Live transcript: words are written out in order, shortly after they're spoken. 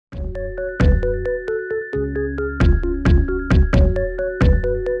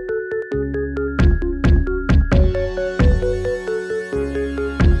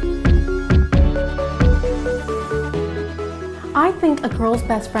I think a girl's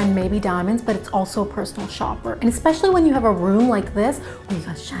best friend may be diamonds, but it's also a personal shopper. And especially when you have a room like this, where you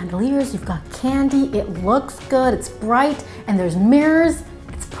got chandeliers, you've got candy, it looks good, it's bright, and there's mirrors.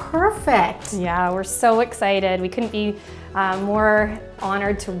 It's perfect. Yeah, we're so excited. We couldn't be more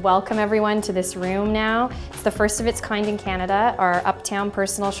honored to welcome everyone to this room now. It's the first of its kind in Canada, our Uptown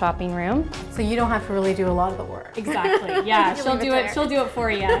personal shopping room. So you don't have to really do a lot of the work. Exactly, yeah, she'll do it for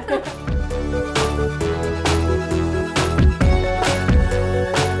you.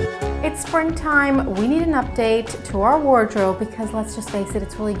 It's springtime, we need an update to our wardrobe because let's just face it,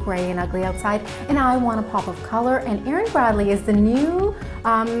 it's really gray and ugly outside and I want a pop of color, and Erin Bradley is the new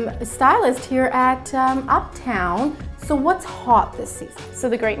stylist here at Uptown. So what's hot this season? So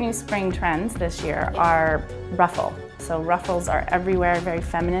the great new spring trends this year are ruffle. So ruffles are everywhere, very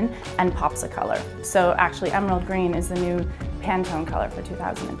feminine, and pops of color. So actually emerald green is the new Pantone color for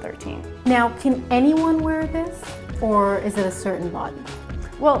 2013. Now, can anyone wear this or is it a certain body?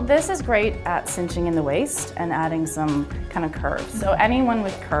 Well, this is great at cinching in the waist and adding some kind of curves. So anyone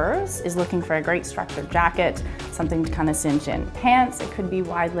with curves is looking for a great structured jacket, something to kind of cinch in. Pants, it could be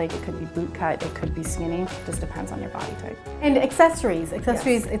wide leg, it could be boot cut, it could be skinny, just depends on your body type. And accessories, yes.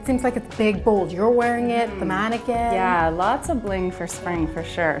 It seems like it's big, bold. You're wearing it, the mannequin. Yeah, lots of bling for spring for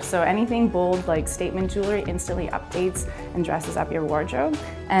sure. So anything bold like statement jewelry instantly updates and dresses up your wardrobe.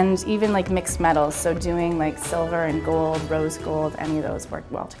 And even like mixed metals, so doing like silver and gold, rose gold, any of those work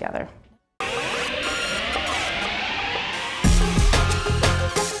well together.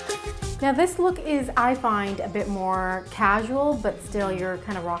 Now this look is, I find, a bit more casual, but still you're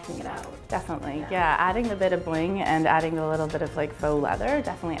kind of rocking it out. Definitely, yeah. Adding a bit of bling and adding a little bit of like faux leather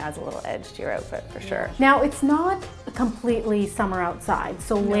definitely adds a little edge to your outfit for sure. Now it's not completely summer outside,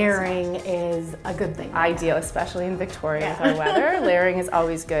 so layering is a good thing. Ideal, especially in Victoria with our weather. Layering is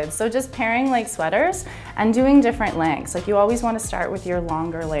always good. So just pairing like sweaters and doing different lengths. Like you always want to start with your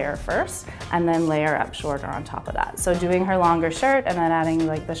longer layer first and then layer up shorter on top of that. So doing her longer shirt and then adding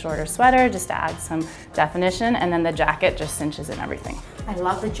like the shorter sweater just to add some definition, and then the jacket just cinches in everything. I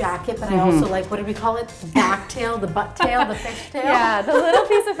love the jacket, but I also like, what do we call it? The back tail, the butt tail, the fish tail? Yeah, the little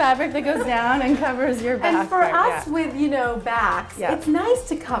piece of fabric that goes down and covers your back. And for us with, you know, backs, it's nice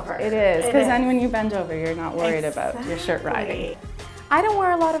to cover. It is, because then when you bend over, you're not worried about your shirt riding. I don't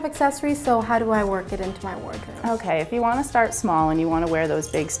wear a lot of accessories, so how do I work it into my wardrobe? Okay, if you want to start small and you want to wear those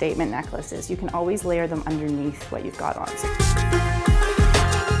big statement necklaces, you can always layer them underneath what you've got on.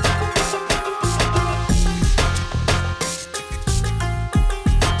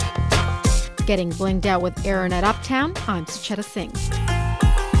 Getting blinged out with Erin at Uptown, I'm Sucheta Singh.